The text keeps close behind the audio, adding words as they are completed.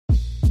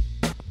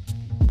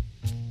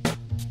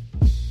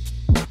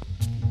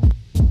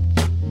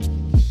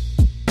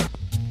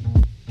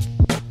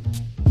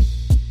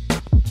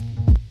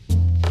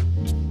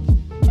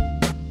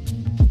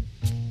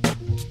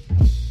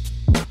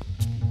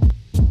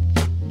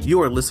You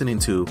are listening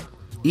to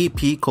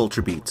EP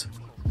Culture Beat,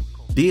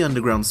 the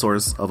underground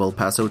source of El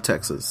Paso,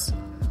 Texas.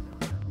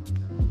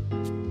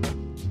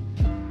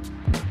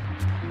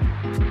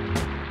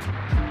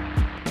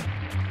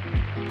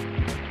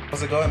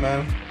 How's it going,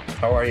 man?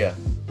 How are you?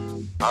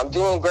 I'm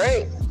doing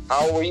great.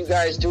 How were you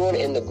guys doing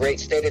in the great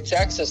state of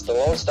Texas, the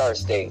Lone Star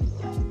State?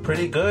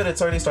 Pretty good.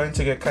 It's already starting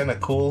to get kind of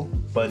cool,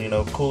 but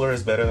cooler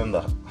is better than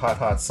the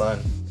hot sun.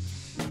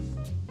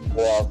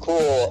 Well,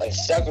 cool.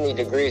 70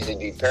 degrees would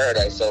be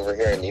paradise over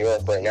here in New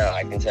York right now,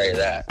 I can tell you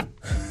that.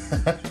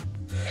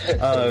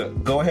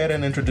 Go ahead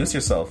and introduce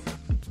yourself.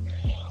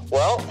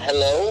 Well,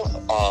 hello,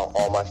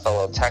 all my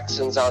fellow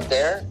Texans out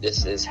there.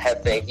 This is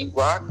Hefe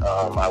Heetroc.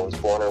 I was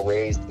born and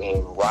raised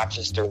in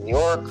Rochester, New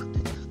York.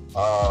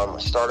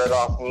 Started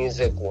off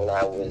music when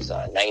I was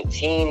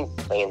 19,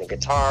 playing the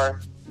guitar.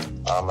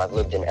 I've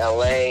lived in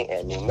LA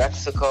and New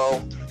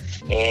Mexico,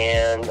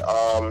 and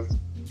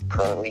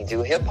currently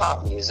do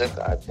hip-hop music.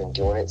 I've been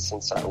doing it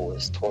since I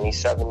was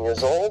 27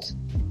 years old.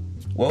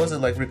 What was it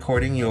like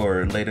recording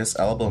your latest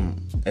album,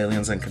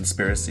 Alienz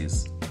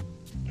Conspiracies?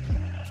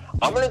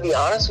 I'm going to be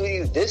honest with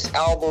you, this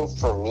album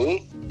for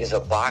me is a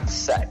box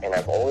set, and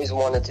I've always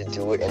wanted to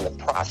do it, and the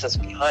process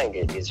behind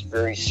it is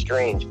very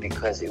strange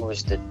because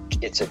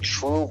it's a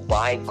true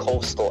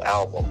bi-coastal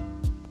album.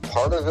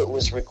 Part of it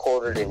was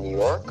recorded in New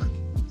York,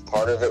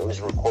 part of it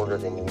was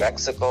recorded in New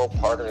Mexico,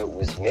 part of it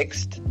was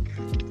mixed,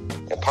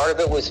 and part of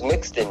it was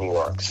mixed in New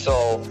York.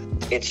 So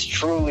it's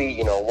truly,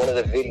 one of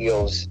the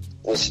videos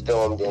was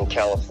filmed in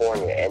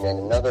California, and then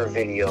another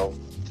video,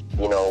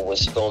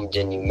 was filmed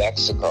in New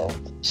Mexico.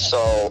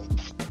 So,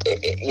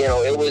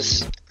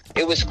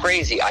 it was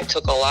crazy. I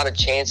took a lot of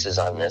chances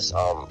on this.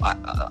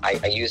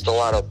 I used a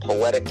lot of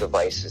poetic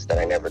devices that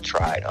I never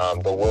tried.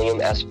 The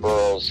William S.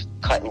 Burroughs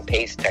cut and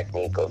paste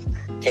technique of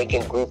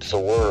taking groups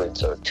of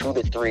words or 2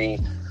 to 3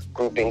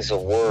 groupings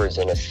of words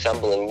and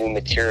assembling new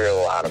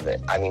material out of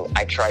it. I mean,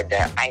 I tried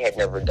that. I had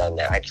never done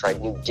that. I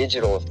tried new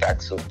digital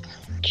effects with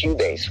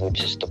Cubase,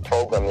 which is the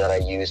program that I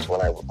used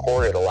when I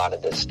recorded a lot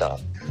of this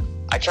stuff.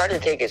 I tried to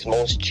take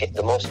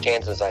the most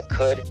chances I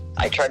could.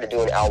 I tried to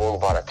do an album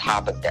about a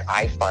topic that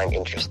I find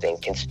interesting,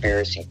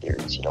 conspiracy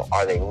theories.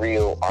 Are they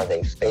real? Are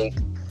they fake?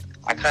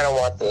 I kind of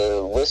want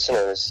the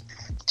listeners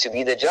to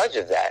be the judge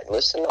of that.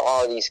 Listen to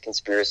all these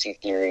conspiracy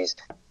theories.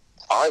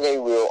 Are they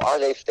real? Are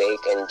they fake?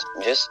 And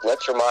just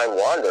let your mind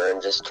wander and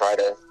just try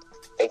to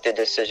make the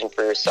decision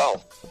for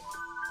yourself.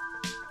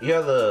 Yeah,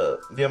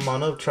 the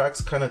amount of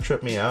tracks kind of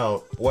tripped me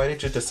out. Why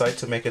did you decide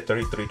to make it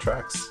 33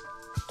 tracks?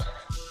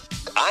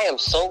 I am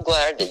so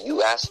glad that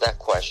you asked that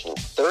question.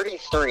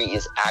 33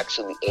 is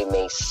actually a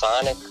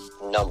Masonic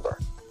number.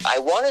 I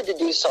wanted to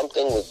do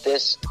something with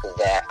this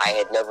that I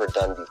had never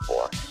done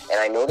before. And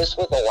I noticed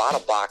with a lot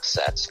of box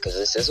sets, because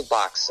this is a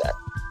box set,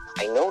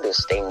 I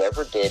noticed they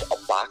never did a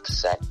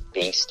box set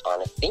based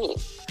on a theme.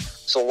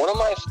 So one of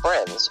my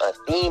friends, a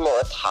theme or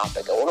a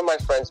topic, and one of my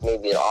friends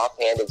made me an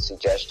offhanded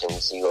suggestion.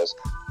 He goes,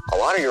 a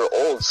lot of your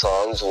old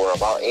songs were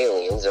about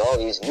aliens, and all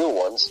these new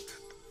ones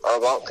are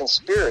about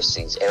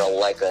conspiracies. And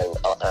like a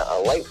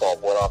light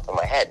bulb went off in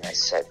my head, and I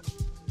said,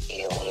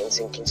 aliens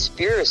and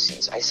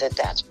conspiracies. I said,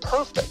 that's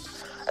perfect.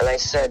 And I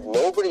said,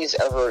 nobody's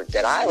ever,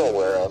 that I'm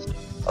aware of,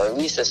 or at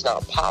least it's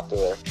not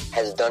popular,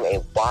 has done a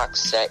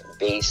box set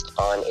based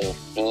on a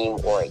theme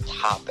or a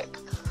topic.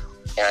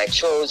 And I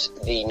chose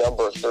the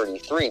number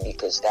 33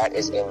 because that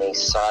is a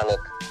Masonic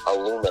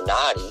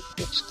Illuminati,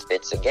 which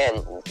fits,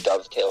 again,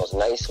 dovetails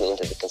nicely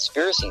into the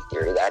conspiracy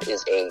theory. That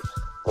is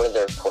one of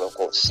their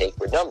quote-unquote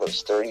sacred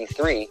numbers,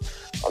 33.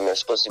 There's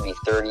supposed to be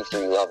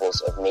 33 levels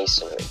of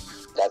masonry.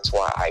 That's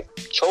why I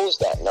chose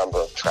that number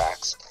of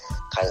tracks,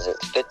 because it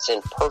fits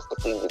in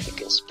perfectly with the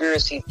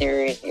conspiracy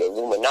theory, the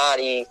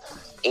Illuminati,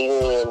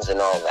 aliens,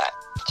 and all that,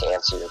 to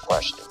answer your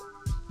question.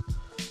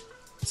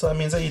 So that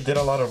means that you did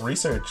a lot of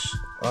research.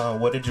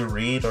 What did you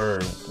read,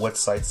 or what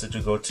sites did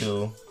you go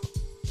to?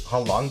 How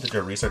long did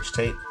your research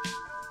take?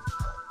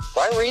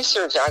 My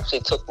research actually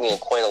took me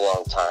quite a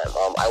long time.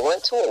 I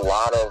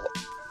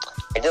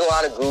did a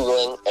lot of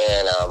Googling,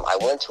 and I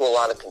went to a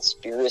lot of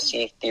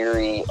conspiracy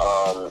theory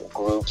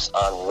groups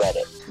on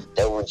Reddit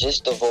that were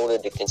just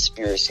devoted to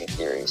conspiracy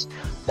theories.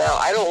 Now,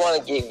 I don't want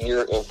to give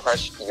your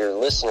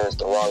listeners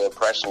the wrong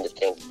impression to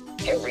think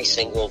every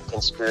single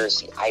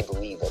conspiracy I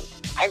believe in.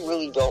 I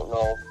really don't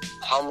know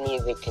how many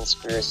of the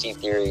conspiracy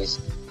theories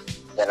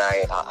that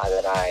I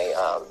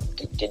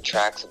did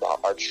tracks about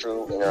are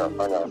true and are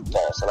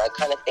false, and I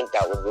kind of think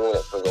that would ruin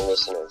it for the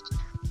listeners.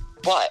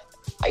 But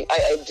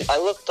I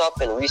looked up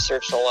and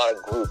researched a lot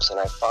of groups, and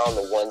I found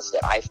the ones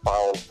that I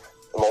found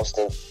the most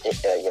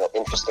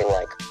interesting.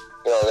 Like,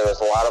 there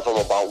was a lot of them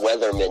about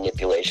weather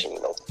manipulation.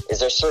 Is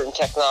there certain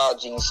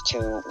technologies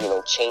to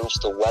change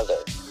the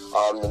weather?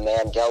 The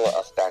Mandela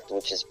effect,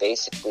 which is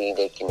basically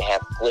they can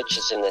have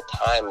glitches in the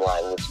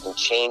timeline which can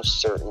change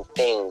certain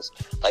things,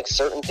 like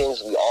certain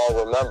things we all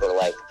remember.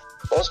 Like,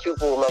 most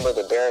people remember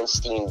the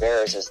Berenstain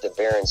Bears as the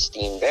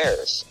Berenstain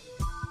Bears,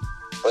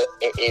 but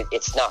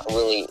it's not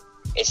really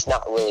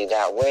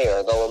that way.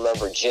 Or they'll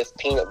remember Jif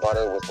peanut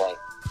butter with like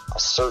a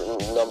certain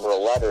number of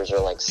letters, or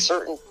like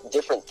certain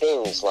different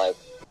things. Like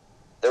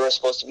there was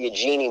supposed to be a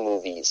genie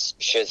movie,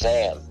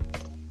 Shazam.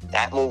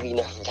 That movie,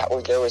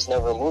 there was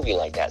never a movie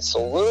like that.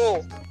 So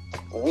little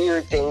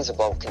weird things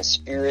about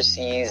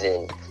conspiracies,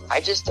 and I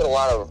just did a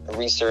lot of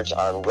research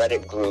on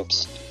Reddit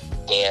groups,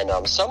 and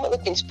some of the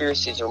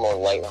conspiracies are more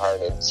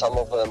lighthearted, some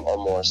of them are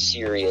more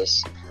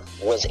serious.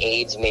 Was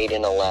AIDS made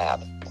in a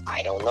lab?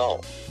 I don't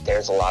know.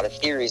 There's a lot of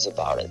theories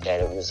about it,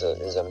 that it was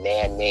a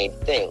man-made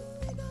thing.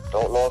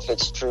 Don't know if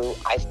it's true.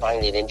 I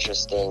find it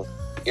interesting.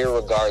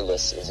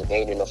 Irregardless, is it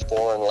made in a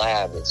foreign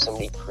lab? Did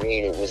somebody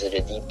create it? Was it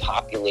a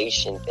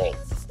depopulation thing?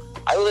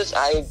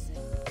 I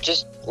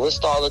just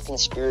list all the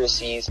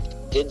conspiracies,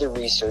 did the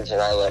research,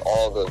 and I let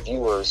all the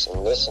viewers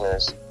and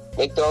listeners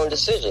make their own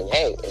decision.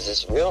 Hey, is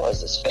this real?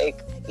 Is this fake?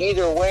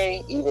 Either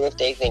way, even if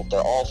they think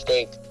they're all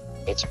fake,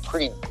 it's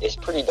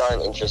pretty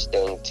darn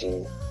interesting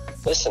to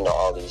listen to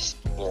all these,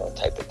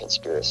 type of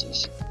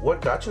conspiracies.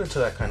 What got you into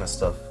that kind of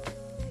stuff?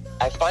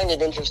 I find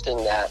it interesting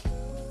that,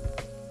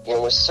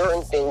 with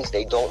certain things,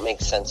 they don't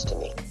make sense to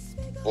me.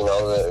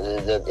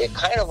 It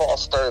kind of all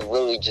started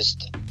really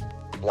just,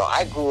 when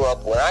I grew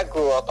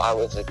up, I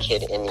was a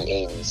kid in the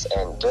 80s,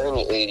 and during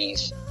the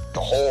 80s,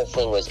 the whole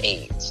thing was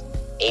AIDS,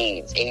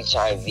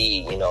 HIV,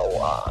 you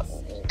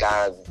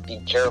gotta be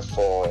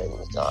careful, and,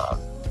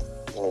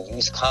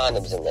 use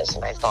condoms in this.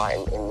 And I thought,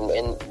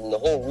 and the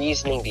whole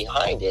reasoning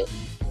behind it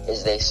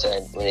is they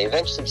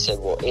eventually said,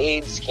 well,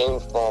 AIDS came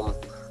from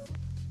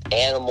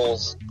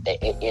animals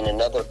in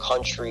another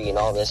country and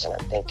all this. And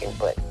I'm thinking,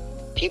 but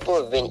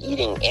people have been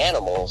eating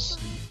animals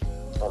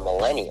for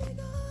millennia.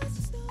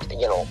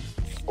 We've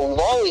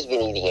always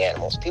been eating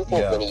animals. People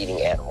have been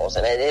eating animals.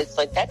 And it's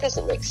like, that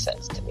doesn't make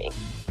sense to me.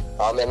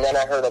 And then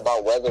I heard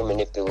about weather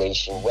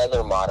manipulation,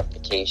 weather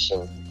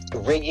modification,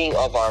 rigging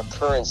of our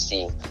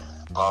currency,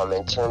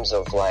 in terms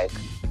of like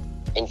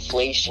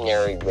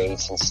inflationary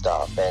rates and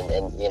stuff. And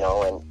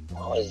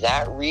is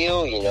that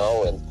real?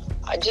 And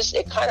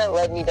it kind of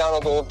led me down a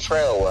little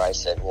trail where I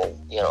said, well,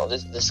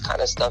 this kind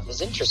of stuff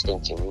is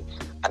interesting to me.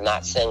 I'm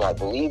not saying I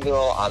believe it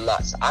all.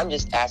 I'm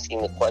just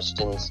asking the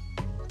questions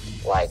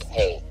like,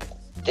 hey,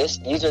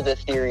 these are the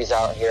theories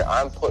out here.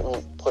 I'm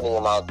putting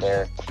them out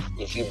there.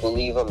 If you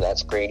believe them,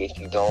 that's great. If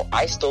you don't,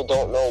 I still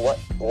don't know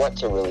what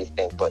to really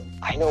think. But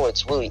I know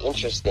it's really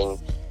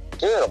interesting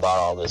hearing about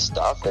all this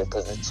stuff,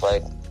 because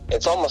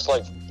it's almost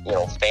like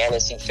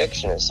fantasy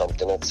fiction or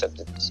something.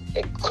 Except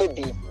it could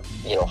be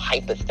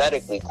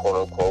hypothetically,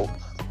 quote unquote,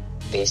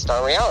 based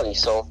on reality.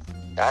 So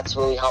that's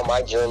really how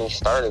my journey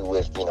started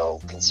with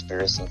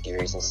conspiracy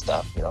theories and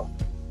stuff.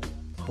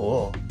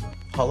 Cool.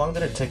 How long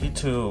did it take you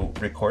to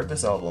record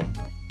this album?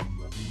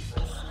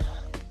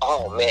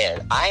 Oh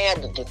man, I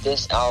had to get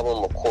this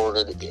album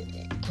recorded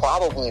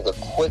probably the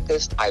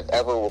quickest I've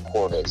ever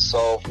recorded.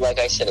 So, like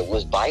I said, it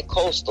was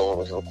bi-coastal. It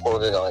was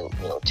recorded on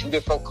 2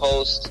 different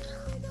coasts,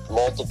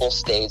 multiple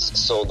states.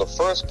 So the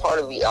first part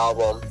of the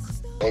album,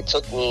 it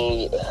took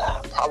me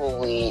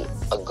probably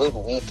a good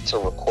week to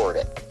record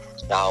it.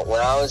 Now, when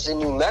I was in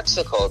New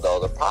Mexico, though,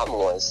 the problem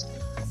was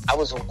I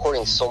was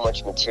recording so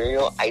much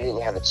material, I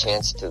didn't have a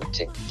chance to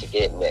get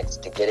it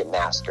mixed, to get it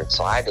mastered.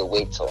 So I had to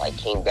wait till I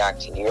came back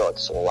to New York.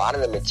 So a lot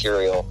of the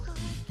material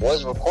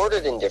was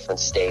recorded in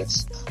different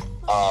states.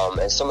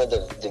 And some of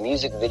the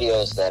music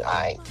videos that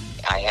I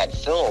had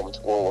filmed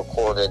were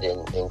recorded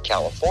in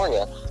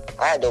California.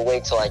 I had to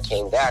wait till I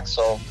came back.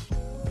 So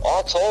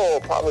all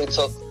told, it probably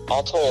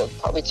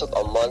took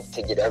a month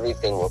to get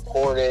everything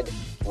recorded,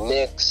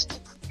 mixed.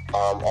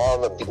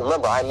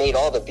 Remember, I made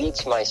all the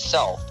beats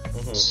myself.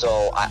 Mm-hmm.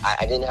 So I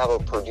didn't have a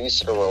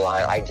producer to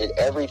rely on. I did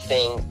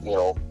everything,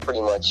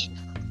 pretty much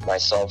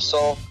myself.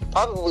 So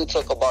probably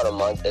took about a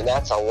month, and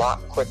that's a lot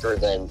quicker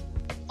than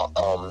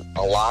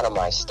a lot of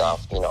my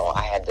stuff.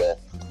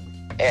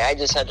 I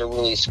just had to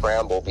really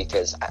scramble,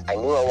 because I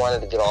knew I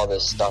wanted to get all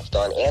this stuff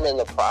done, and in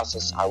the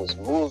process I was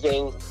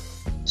moving.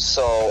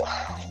 So,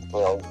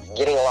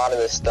 getting a lot of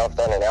this stuff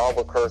done in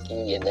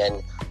Albuquerque, and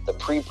then the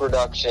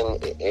pre-production,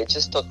 it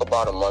just took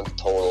about a month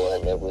total,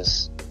 and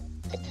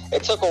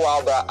it took a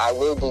while, but I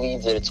really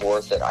believe that it's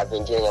worth it. I've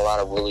been getting a lot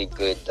of really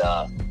good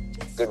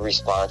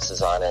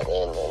responses on it,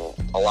 and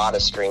a lot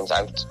of streams.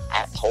 I'm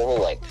at total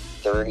like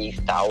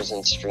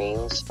 30,000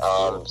 streams.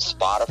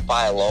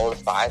 Spotify alone,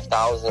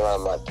 5,000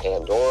 on my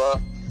Pandora.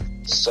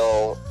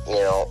 So,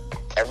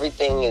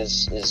 everything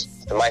is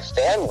my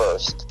fan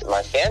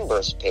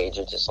burst page,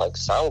 is just like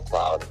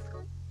SoundCloud.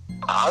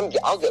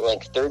 I'll get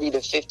like 30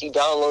 to 50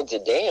 downloads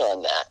a day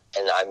on that.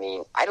 And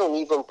I don't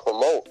even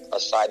promote,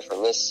 aside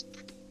from this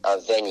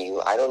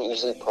venue, I don't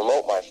usually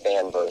promote my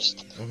fan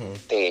burst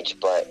page,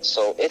 but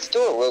so it's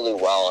doing really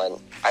well,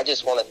 and I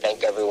just want to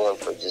thank everyone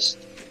for just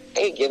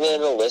giving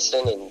it a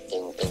listen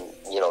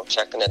and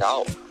checking it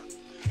out.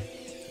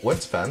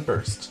 What's fan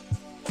burst?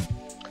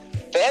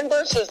 Fan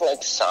burst is like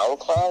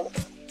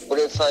SoundCloud, but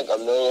it's like a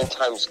million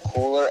times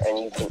cooler, and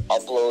you can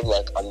upload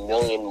like a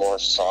million more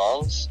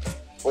songs.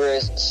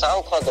 Whereas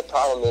SoundCloud, the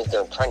problem is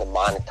they're trying to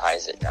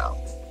monetize it now.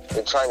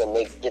 They're trying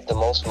to get the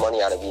most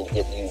money out of you to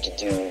get you to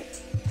do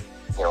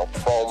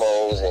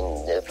promos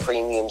and the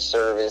premium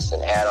service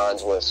and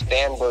add-ons, whereas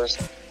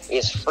Fanburst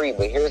is free.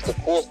 But here's the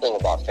cool thing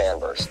about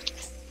Fanburst.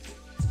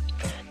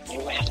 You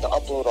don't have to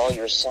upload all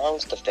your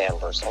songs to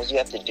Fanburst. All you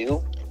have to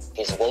do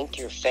is link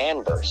your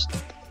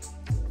Fanburst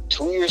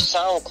to your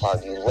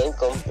SoundCloud. You link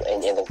them,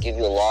 and it'll give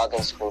you a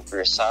login screen for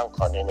your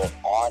SoundCloud, and it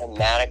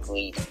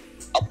automatically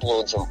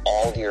uploads them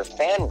all to your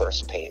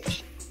Fanburst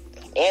page.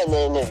 And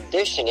then in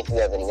addition, if you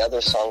have any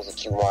other songs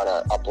that you want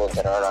to upload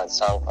that aren't on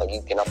SoundCloud,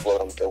 you can upload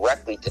them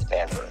directly to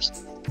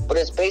Fanburst. But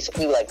it's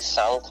basically like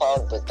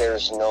SoundCloud, but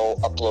there's no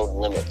upload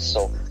limit.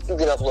 So you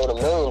can upload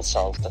 1 million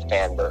songs to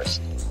Fanburst.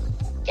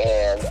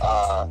 And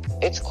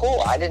it's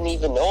cool. I didn't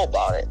even know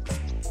about it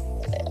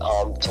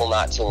till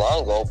not too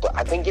long ago, but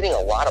I've been getting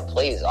a lot of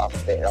plays off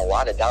of it and a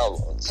lot of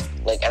downloads.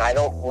 And I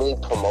don't really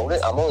promote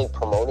it. I'm only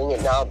promoting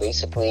it now.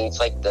 Basically, it's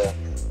like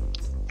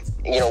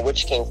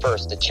which came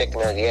first, the chicken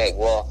or the egg?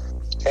 Well,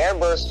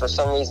 Fanburst, for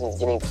some reason, is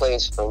getting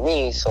plays for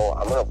me, so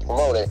I'm going to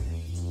promote it.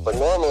 But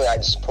normally, I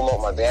just promote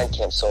my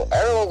Bandcamp. So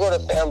everyone go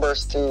to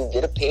Fanburst too,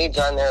 get a page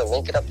on there,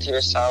 link it up to your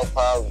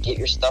SoundCloud, get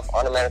your stuff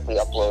automatically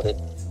uploaded.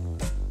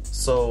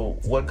 So,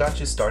 what got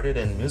you started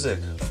in music?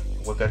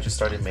 What got you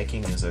started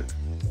making music?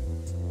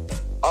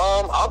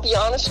 I'll be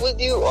honest with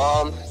you,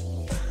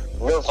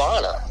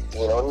 Nirvana,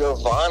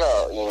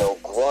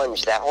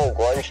 grunge, that whole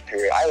grunge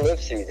period. I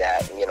lived through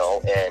that,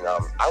 and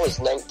I was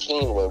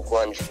 19 when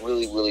grunge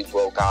really, really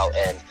broke out,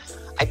 and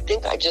I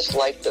think I just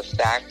like the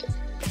fact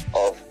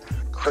of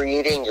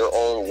creating your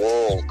own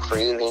world,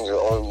 creating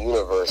your own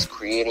universe,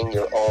 creating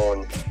your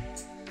own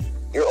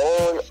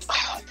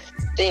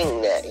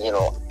thing that,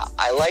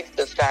 I like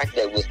the fact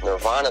that with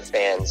Nirvana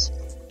fans,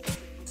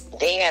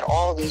 they had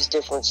all these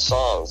different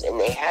songs, and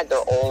they had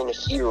their own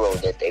hero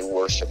that they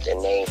worshipped,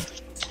 and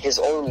his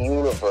own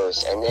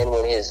universe. And then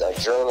when his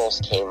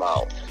journals came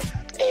out,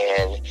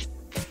 and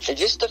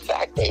just the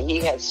fact that he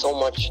had so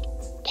much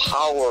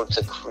power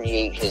to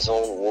create his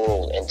own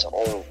world and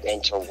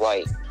to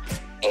write.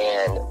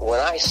 And when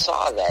I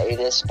saw that, it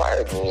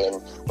inspired me.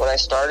 And when I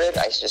started,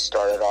 I just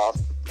started off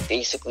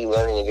basically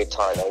learning the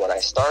guitar. Now, when I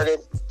started,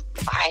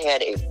 I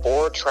had a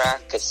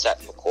 4-track cassette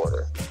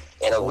recorder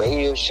and a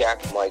Radio Shack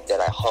mic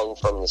that I hung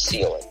from the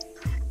ceiling.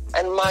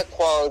 And my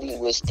quality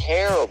was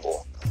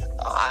terrible.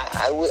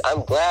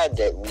 I'm glad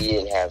that we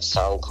didn't have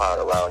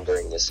SoundCloud around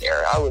during this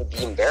era. I would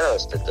be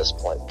embarrassed at this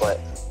point, but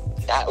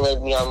that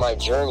led me on my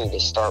journey to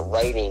start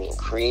writing and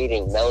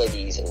creating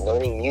melodies and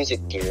learning music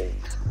theory.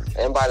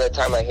 And by the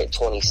time I hit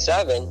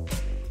 27,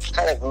 I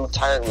kind of grew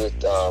tired with,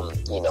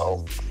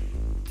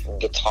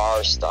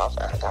 guitar stuff,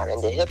 and I got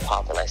into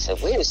hip-hop, and I said,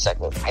 wait a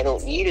second, I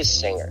don't need a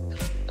singer.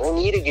 I don't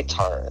need a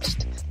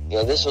guitarist.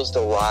 This was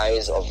the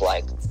rise of,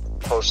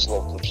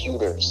 personal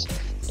computers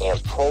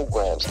and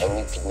programs, and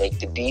you could make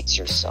the beats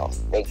yourself,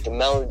 make the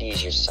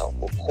melodies yourself,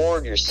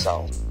 record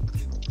yourself.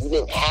 You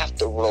didn't have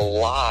to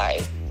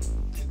rely,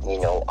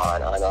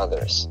 on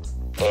others.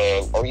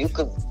 Or you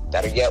could,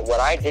 better yet, what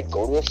I did,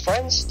 go to a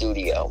friend's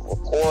studio,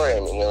 record,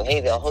 and,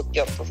 hey, they'll hook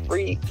you up for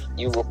free.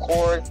 You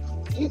record,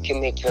 you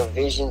can make your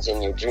visions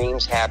and your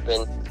dreams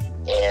happen.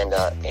 And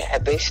I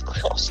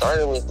basically all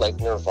started with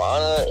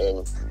Nirvana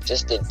and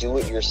just the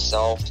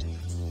do-it-yourself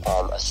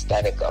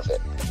aesthetic of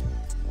it.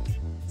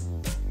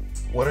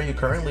 What are you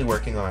currently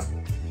working on?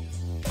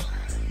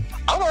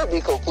 I'm going to be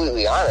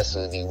completely honest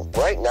with you.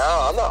 Right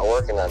now, I'm not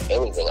working on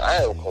anything. I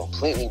am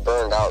completely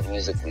burned out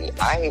musically.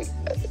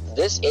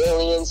 This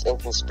Alienz and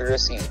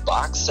Conspiracies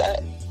box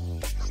set,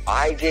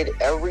 I did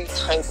every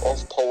type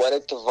of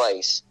poetic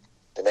device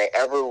that I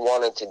ever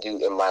wanted to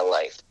do in my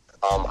life.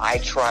 I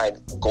tried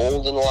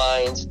golden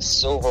lines,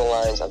 silver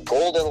lines. A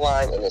golden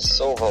line and a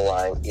silver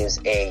line is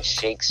a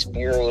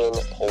Shakespearean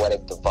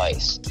poetic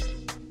device.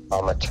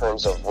 In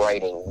terms of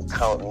writing, you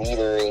count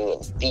metering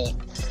and feet.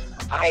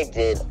 I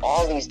did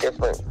all these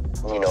different,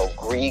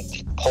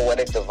 Greek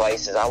poetic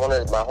devices.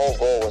 My whole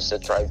goal was to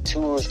try 2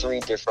 or 3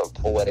 different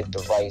poetic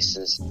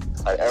devices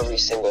on every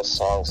single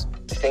song.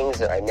 Things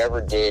that I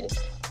never did.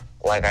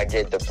 Like I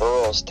did the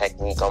Burroughs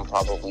technique on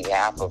probably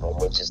half of them,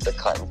 which is the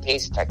cut and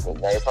paste technique.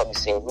 Now you're probably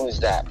saying,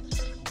 who's that?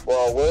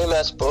 Well, William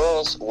S.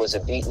 Burroughs was a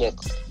beatnik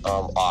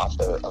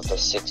author of the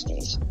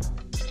 60s.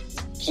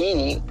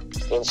 He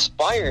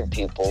inspired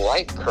people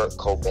like Kurt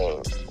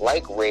Cobain,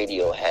 like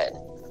Radiohead,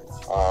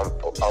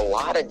 a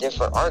lot of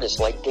different artists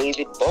like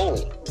David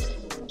Bowie.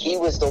 He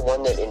was the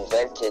one that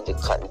invented the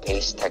cut and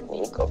paste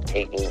technique of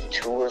taking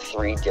 2 or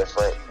 3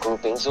 different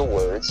groupings of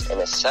words and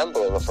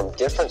assembling them from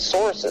different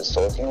sources.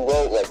 So if you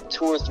wrote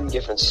 2 or 3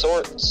 different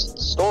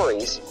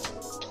stories,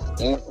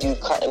 you do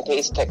cut and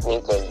paste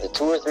technique of the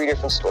 2 or 3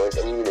 different stories,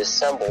 and you would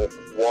assemble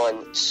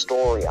one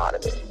story out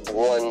of it,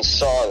 one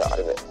song out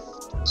of it.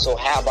 So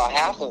about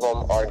half of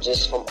them are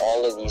just from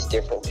all of these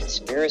different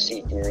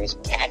conspiracy theories,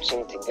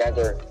 patching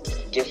together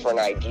different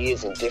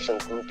ideas and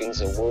different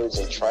groupings of words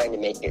and trying to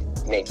make it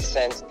make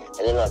sense.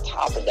 And then on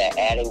top of that,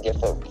 adding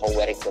different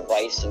poetic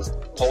devices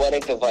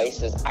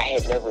I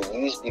had never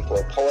used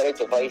before, poetic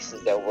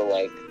devices that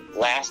were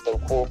last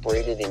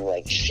incorporated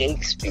in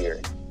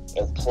Shakespeare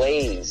and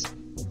plays.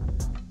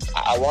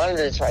 I wanted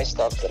to try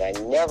stuff that I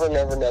never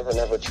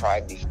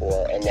tried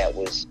before, and that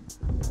was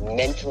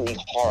mentally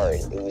hard.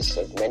 It was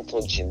like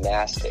mental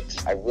gymnastics.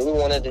 I really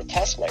wanted to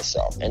test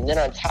myself. And then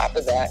on top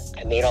of that,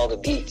 I made all the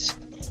beats.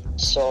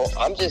 So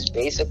I'm just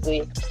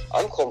basically,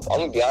 I'm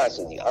gonna be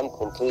honest with you, I'm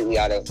completely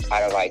out of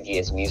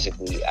ideas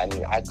musically. I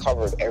mean, I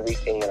covered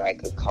everything that I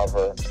could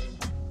cover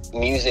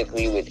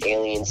musically with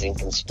Alienz and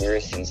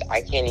Conspiracies.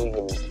 I can't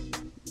even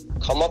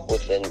come up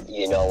with an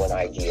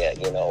idea,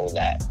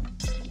 that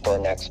for our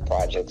next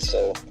project.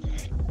 So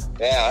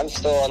yeah, I'm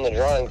still on the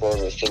drawing board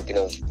with thinking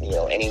of,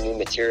 any new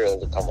material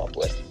to come up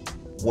with.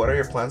 What are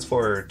your plans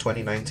for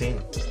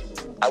 2019?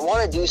 I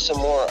want to do some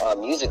more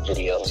music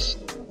videos.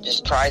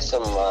 Just try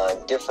some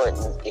different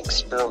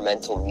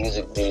experimental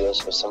music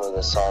videos for some of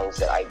the songs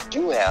that I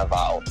do have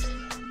out.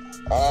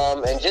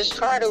 And just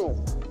try to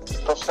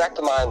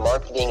perfect my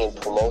marketing and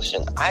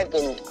promotion. I've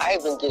been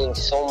getting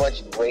so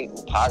much great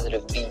and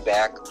positive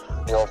feedback,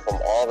 from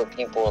all the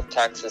people of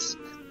Texas.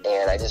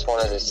 And I just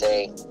wanted to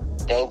say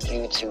thank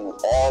you to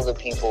all the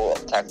people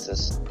of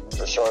Texas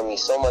for showing me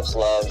so much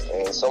love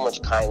and so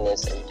much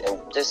kindness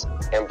and just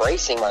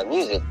embracing my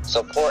music.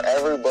 Support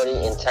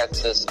everybody in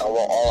Texas. I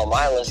want all of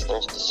my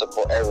listeners to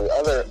support every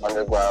other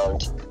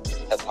underground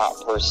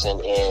hip-hop person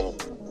in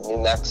New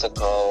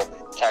Mexico,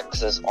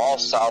 Texas, all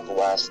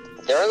Southwest.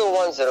 They're the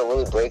ones that are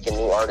really breaking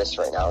new artists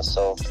right now.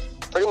 So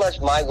pretty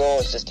much my goal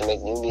is just to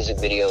make new music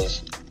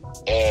videos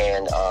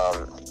and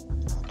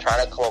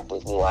try to come up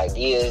with new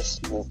ideas,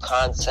 new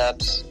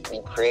concepts, be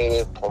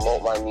creative,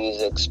 promote my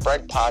music,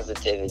 spread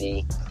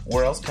positivity.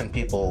 Where else can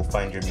people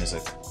find your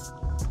music?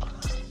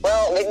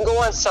 Well, they can go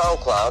on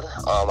SoundCloud.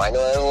 I know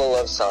everyone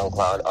loves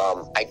SoundCloud.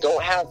 I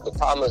don't have, the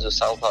problem is with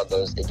SoundCloud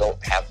though, is they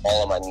don't have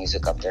all of my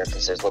music up there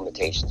because there's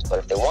limitations. But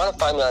if they want to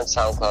find me on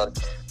SoundCloud,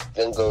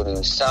 then go to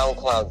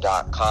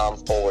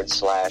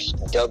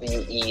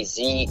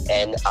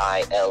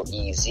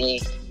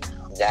soundcloud.com/WEZNILEZ.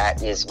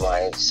 That is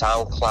my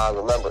SoundCloud.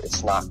 Remember,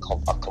 it's not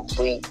a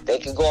complete. They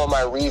could go on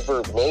my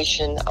Reverb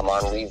Nation. I'm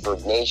on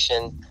Reverb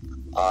Nation.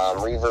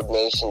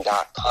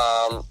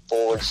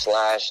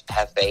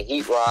 ReverbNation.com/Hefe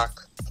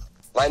Heetroc.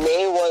 My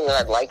main one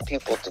that I'd like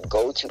people to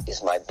go to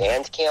is my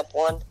Bandcamp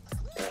one.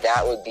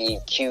 That would be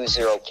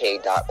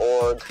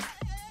q0k.org.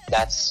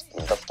 That's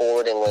the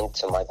forwarding link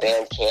to my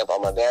Bandcamp.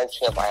 On my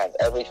Bandcamp, I have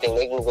everything.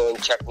 They can go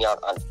and check me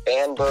out on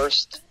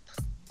Fanburst.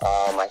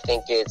 I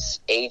think it's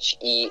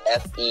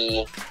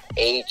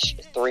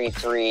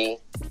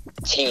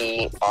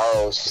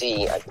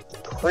HEFEH33TROC. I'm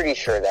pretty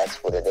sure that's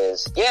what it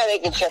is. Yeah, they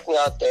can check me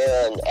out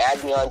there and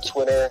add me on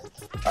Twitter,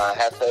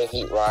 Hefe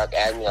Heetroc.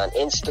 Add me on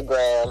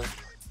Instagram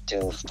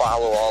to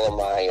follow all of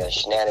my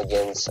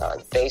shenanigans. On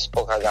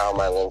Facebook, I got all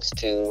my links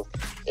too.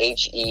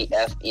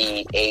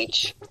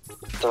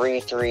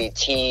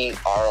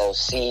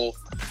 HEFEH33TROC.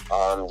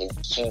 To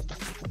keep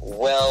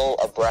well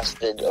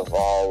abreasted of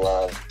all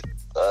of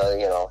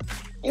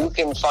you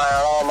can find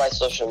out all my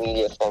social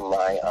media from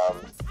my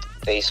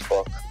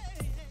Facebook.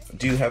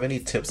 Do you have any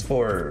tips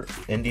for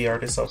indie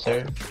artists out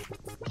there?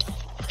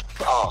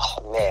 Oh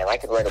man, I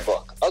could write a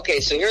book.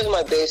 Okay, so here's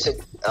my basic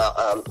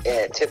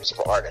tips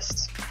for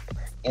artists.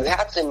 You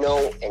have to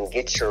know and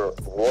get your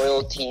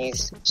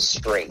royalties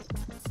straight.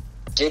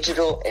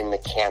 Digital and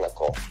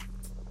mechanical.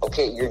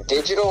 Okay, your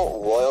digital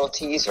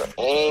royalties are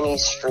any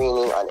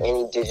streaming on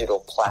any digital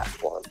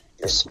platform.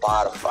 Your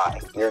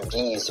Spotify, your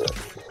Deezer,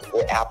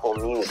 your Apple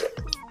Music.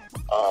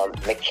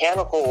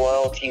 Mechanical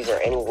royalties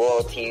are any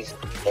royalties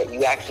that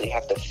you actually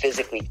have to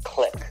physically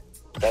click.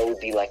 That would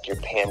be like your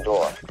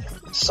Pandora.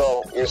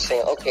 So you're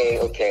saying, okay,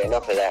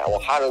 enough of that. Well,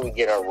 how do we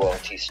get our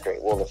royalties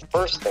straight? Well, the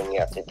first thing you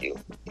have to do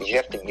is you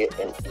have to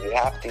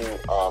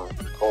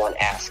go on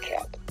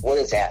ASCAP. What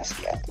is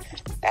ASCAP?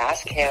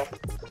 ASCAP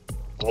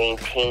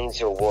maintains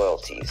your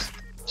royalties.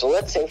 So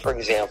let's say, for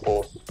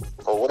example,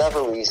 for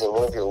whatever reason,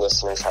 one of your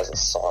listeners has a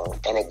song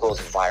and it goes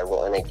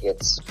viral and it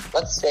gets,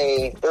 let's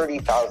say,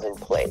 30,000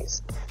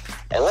 plays.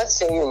 And let's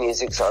say your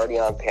music's already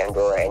on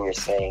Pandora and you're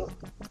saying,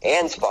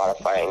 and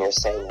Spotify, and you're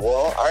saying,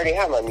 well, I already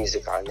have my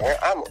music on there.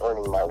 I'm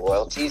earning my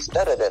royalties,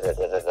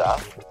 da-da-da-da-da-da-da.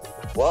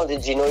 Well,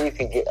 did you know you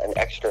could get an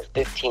extra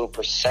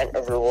 15%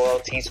 of your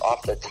royalties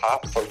off the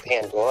top from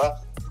Pandora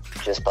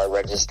just by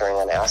registering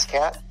on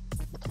ASCAP?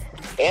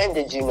 And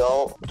did you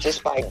know,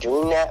 just by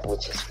doing that,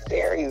 which is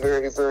very,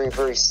 very, very,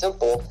 very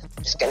simple,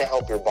 it's going to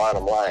help your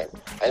bottom line.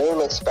 I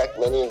don't expect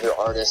many of your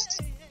artists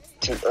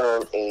to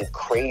earn a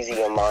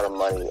crazy amount of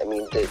money. I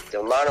mean, the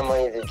amount of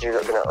money that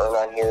you're going to earn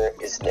on here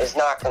is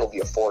not going to be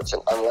a fortune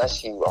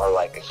unless you are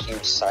like a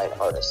huge signed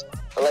artist.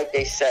 But like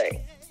they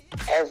say,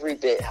 every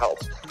bit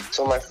helps.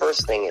 So my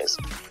first thing is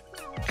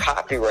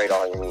copyright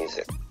all your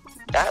music.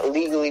 That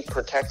legally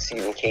protects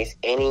you in case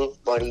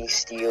anybody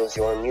steals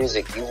your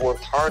music. You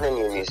worked hard on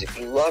your music.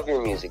 You love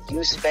your music.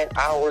 You spent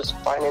hours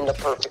finding the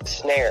perfect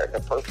snare, the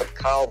perfect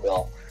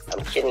cowbell.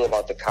 I'm kidding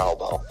about the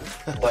cowbell.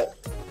 But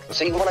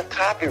so you want to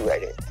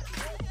copyright it.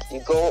 You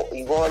go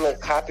on the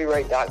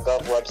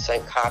copyright.gov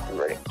website,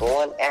 copyright it.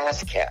 Go on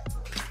ASCAP.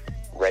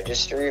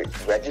 Register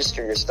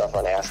your stuff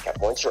on ASCAP.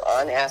 Once you're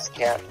on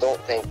ASCAP,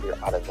 don't think you're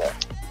out of there.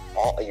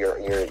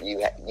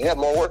 you have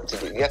more work to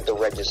do. You have to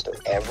register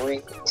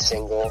every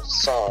single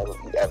song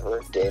you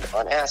ever did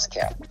on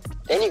ASCAP.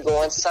 Then you go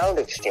on Sound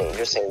Exchange.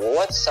 You're saying, well,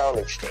 what's Sound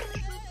Exchange?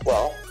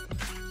 Well,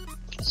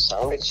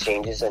 Sound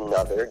Exchange is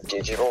another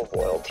digital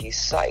royalty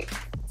site.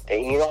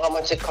 And you know how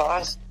much it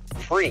costs?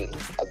 Free,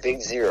 a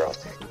big zero.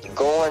 You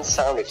go on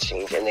Sound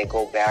Exchange and they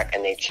go back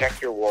and they check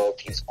your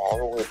royalties all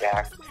the way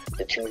back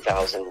to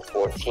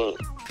 2014.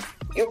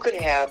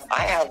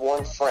 I have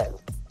one friend,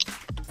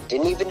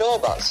 didn't even know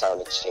about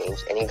Sound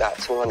Exchange, and he got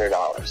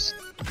 $200.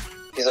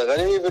 He's like, I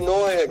didn't even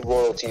know I had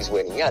royalties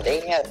waiting. Yeah,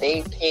 they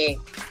pay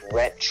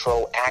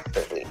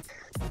retroactively.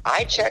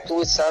 I checked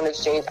with Sound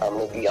Exchange. I'm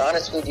going to be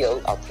honest with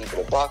you. I'll keep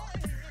it a buck.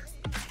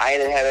 I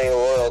didn't have any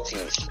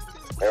royalties.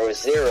 There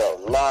was zero,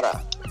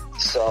 nada.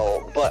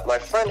 So, but my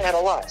friend had a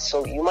lot.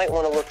 So you might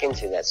want to look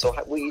into that. So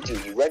what you do,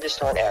 you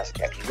register on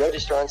ASCAP. You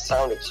register on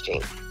Sound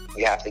Exchange.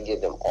 You have to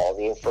give them all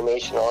the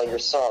information, all your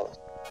songs.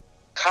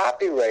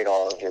 Copyright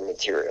all of your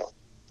material.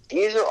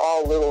 These are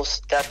all little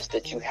steps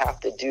that you have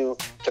to do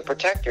to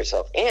protect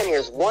yourself. And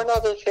here's one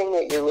other thing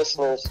that your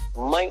listeners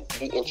might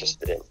be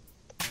interested in.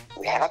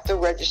 You have to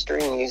register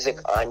your music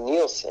on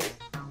Nielsen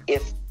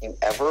if you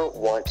ever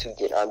want to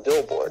get on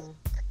Billboard.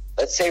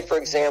 Let's say, for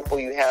example,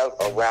 you have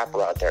a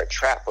rapper out there, a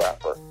trap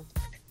rapper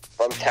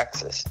from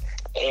Texas,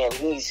 and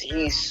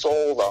he's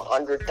sold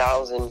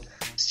 100,000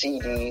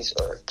 CDs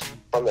or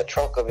from the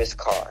trunk of his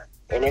car,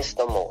 and it's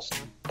the most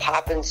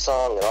poppin'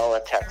 song in all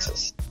of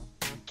Texas.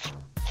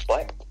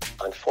 But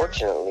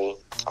unfortunately,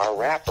 our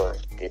rapper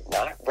did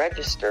not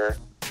register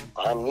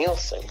on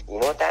Nielsen. You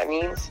know what that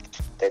means?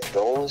 That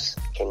those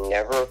can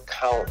never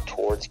count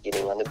towards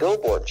getting on the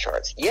Billboard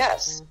charts.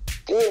 Yes,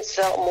 you can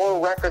sell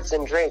more records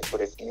than Drake,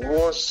 but if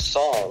your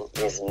song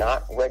is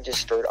not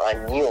registered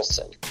on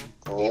Nielsen,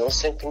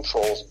 Nielsen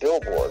controls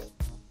Billboard,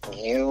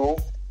 you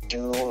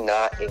do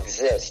not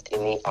exist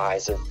in the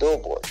eyes of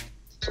Billboard.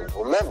 So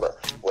remember,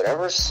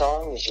 whatever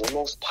song is your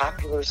most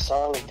popular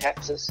song in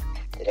Texas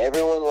that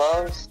everyone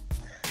loves,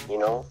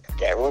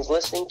 that everyone's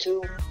listening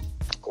to,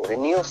 go to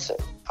Nielsen.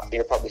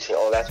 You're probably saying,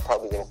 oh, that's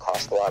probably going to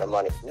cost a lot of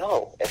money.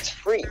 No, it's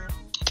free.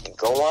 You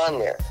go on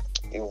there,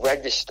 you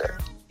register,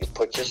 you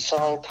put your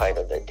song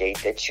title, the date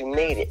that you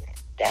made it.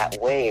 That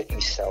way, if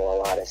you sell a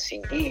lot of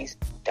CDs,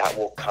 that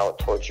will count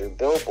towards your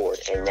Billboard.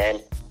 And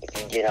then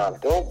if you get on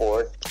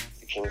Billboard,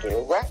 you can get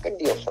a record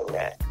deal from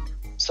that.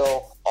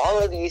 So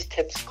all of these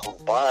tips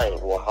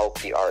combined will help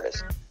the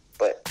artist.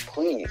 But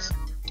please,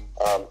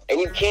 and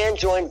you can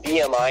join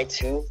BMI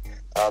too.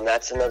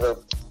 That's another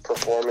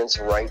performance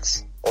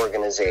rights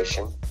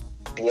organization.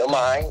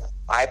 BMI,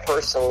 I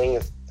personally,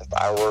 if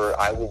I were,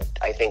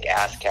 I think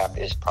ASCAP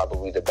is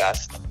probably the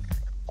best.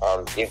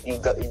 If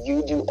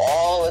you do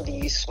all of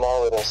these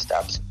small little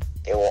steps,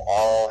 they will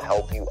all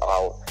help you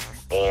out,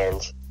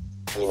 and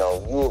you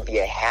will be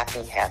a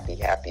happy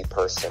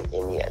person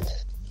in the end.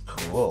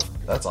 Cool.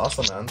 That's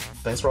awesome, man.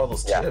 Thanks for all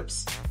those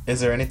tips. Is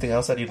there anything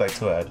else that you'd like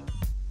to add?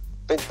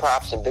 Big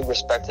props and big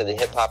respect to the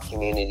hip-hop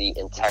community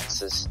in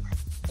Texas.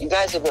 You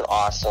guys have been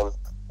awesome.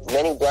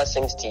 Many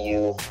blessings to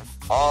you.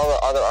 All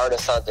the other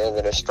artists out there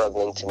that are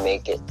struggling to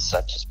make it,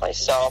 such as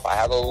myself. I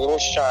have a little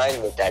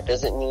shine, but that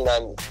doesn't mean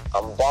I'm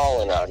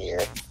balling out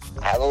here.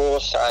 I have a little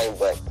shine,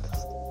 but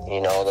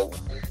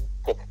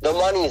the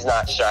money's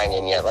not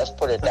shining yet. Let's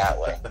put it that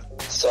way.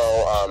 So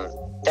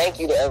thank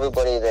you to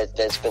everybody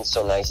that's been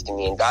so nice to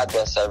me, and God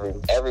bless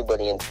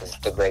everybody in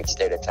the great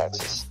state of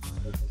Texas.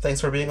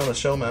 Thanks for being on the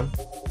show, man.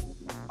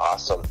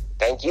 Awesome.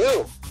 Thank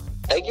you.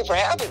 Thank you for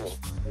having me.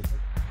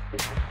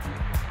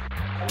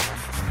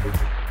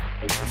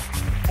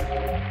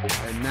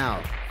 And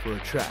now for a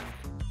track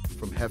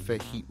from Hefe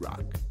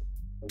Heetroc.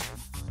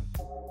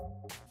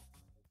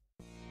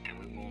 And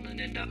we rolling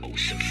in the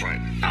ocean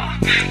front.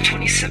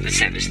 27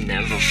 Savage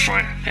never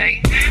front.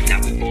 Hey, now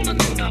we rolling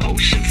in the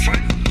ocean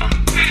front.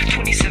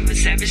 27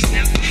 Savage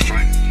never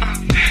front.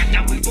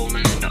 Now we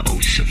rolling in the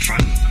ocean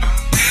front.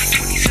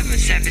 27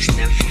 Savage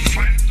never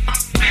front.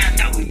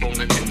 Now we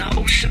rolling in the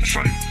ocean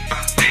front.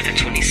 And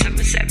 27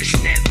 Savage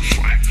never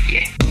front.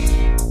 Yeah.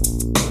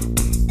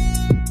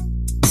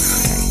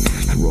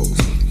 Rose,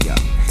 yeah,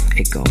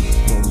 it go.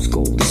 Rose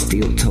gold,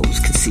 steel toes,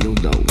 concealed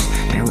those.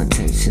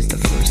 Valentine's since the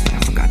first I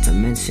forgot to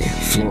mention.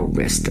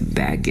 Florist, the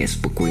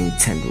baggest with green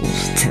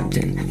tendrils.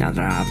 Tempting, now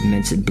that I've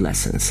mentioned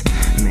blessings.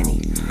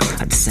 Many,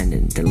 a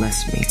descendant that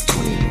less me.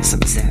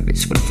 27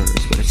 Savage with a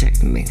first, with a check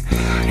to me.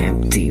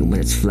 Empty when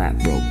it's flat,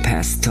 broke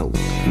past toe.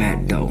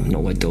 Mad though,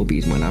 no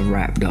Adobe's when I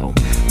rap though.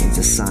 Means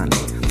a sonic,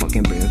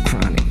 fucking bring a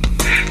chronic.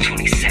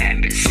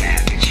 27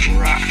 Savage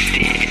dropped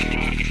it.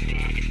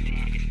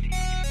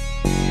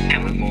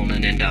 And we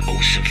rolling in the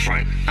ocean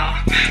front.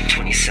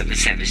 27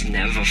 Savage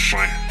never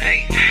front.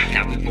 Hey,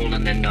 now we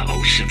rolling in the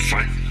ocean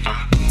front.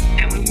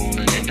 And we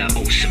rolling in the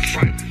ocean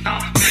front.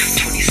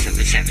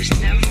 27 Savage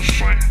never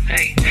front.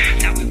 Hey,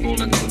 now we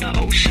rolling in the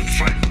ocean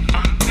front.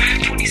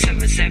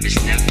 27 Savage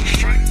never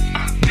front.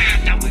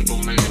 Now we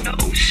rolling in the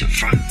ocean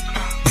front.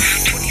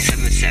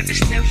 27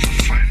 Savage never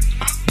front.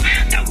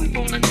 Now we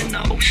rolling in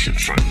the ocean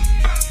front.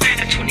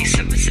 And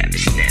 27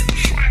 Savage never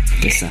front.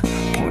 It's a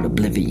part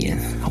oblivion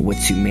of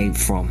what you made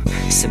from.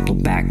 Simple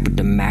back with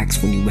the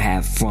max when you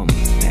have from.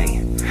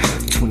 Hey,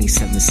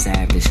 27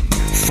 Savage.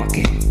 Fuck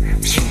it.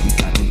 Yeah, we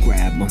gotta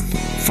grab them.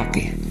 Fuck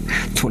it.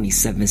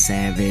 27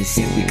 Savage.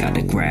 Yeah, we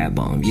gotta grab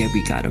them. Yeah,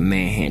 we gotta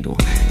manhandle.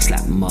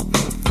 Slap them up.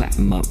 Clap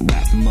them up.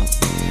 Wrap them up.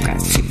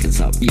 Got chickens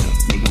up. Yeah,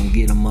 they gon'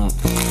 get them up.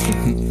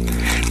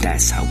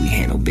 That's how we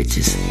handle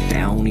bitches. They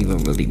don't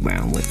even really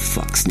round with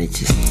fuck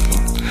snitches.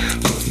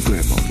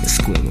 Grab them and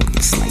square them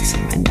and slice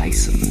them and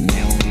dice them.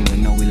 They don't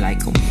even know we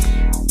like them.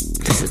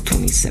 This is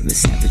 27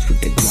 Savage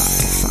with the Glock.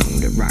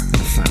 Profound, the rock, the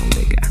found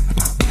they got.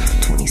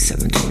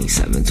 27,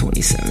 27,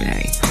 27,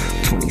 hey.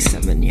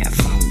 27, yeah, I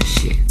found the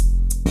shit.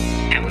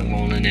 And we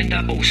rolling in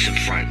the ocean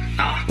front.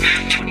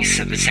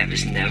 27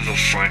 Savage never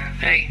front,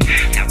 hey.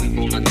 Now we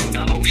rolling in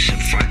the ocean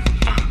front.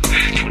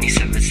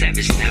 27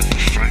 Savage never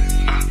front.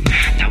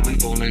 Now we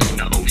rolling in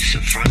the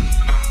ocean front.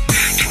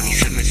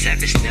 27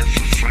 Savage never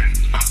front.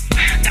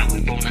 Now we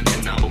rolling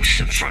in the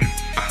ocean front.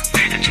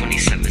 And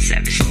 27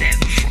 Savage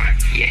never front,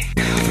 yeah.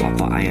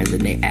 Waffle irons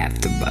and they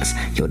after us.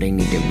 Yo, they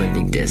need to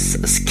really diss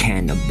us.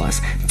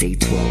 Cannabis, Day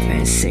 12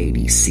 and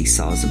Sadie's.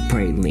 Seesaws and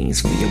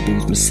pralines. We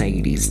abuse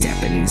Mercedes.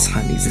 Japanese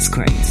honeys is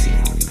crazy.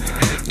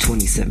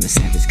 27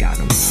 Savage got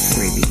them.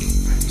 Gravy.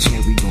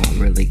 Yeah, we gon'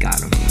 really got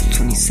them.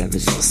 27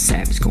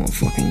 Savage gon'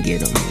 fucking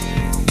get them.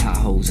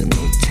 Tahoes and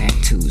no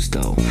tattoos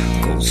though.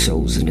 Gold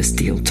shows and the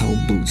steel toe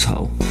boots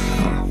ho.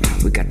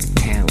 We got the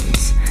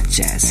talents.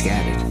 Jazz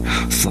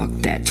scattered. Fuck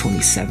that.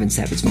 27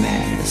 Savage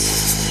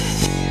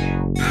matters.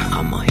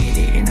 I'ma hit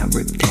it and I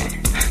rip that.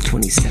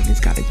 27's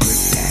gotta grip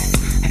that.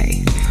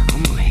 Hey,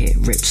 I'ma hit,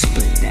 rip,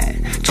 split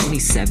that.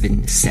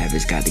 27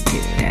 Savage gotta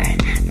get that.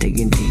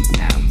 Digging deep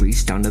now,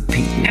 reached on the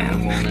peak now.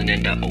 And we're rolling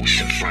in the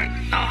ocean front.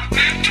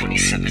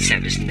 27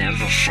 Savage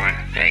never front.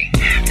 Hey,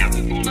 now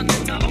we rolling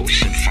in the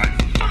ocean front.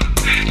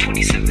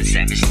 27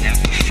 Savage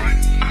never front.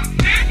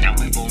 Now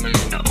we rolling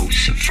in the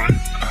ocean front.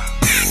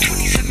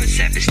 27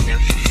 Savage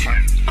never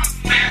front.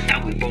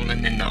 Now we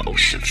rolling in the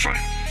ocean front.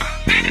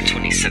 And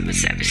 27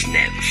 Savage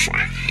never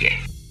front, yeah.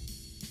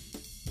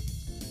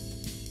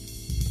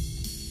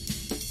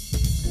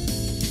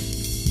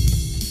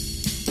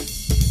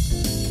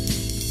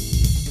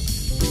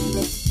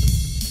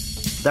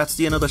 That's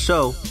the end of the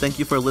show. Thank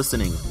you for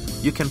listening.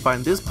 You can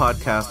find this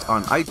podcast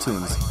on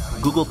iTunes,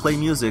 Google Play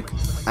Music,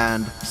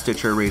 and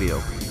Stitcher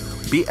Radio.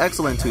 Be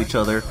excellent to each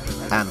other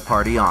and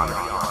party on.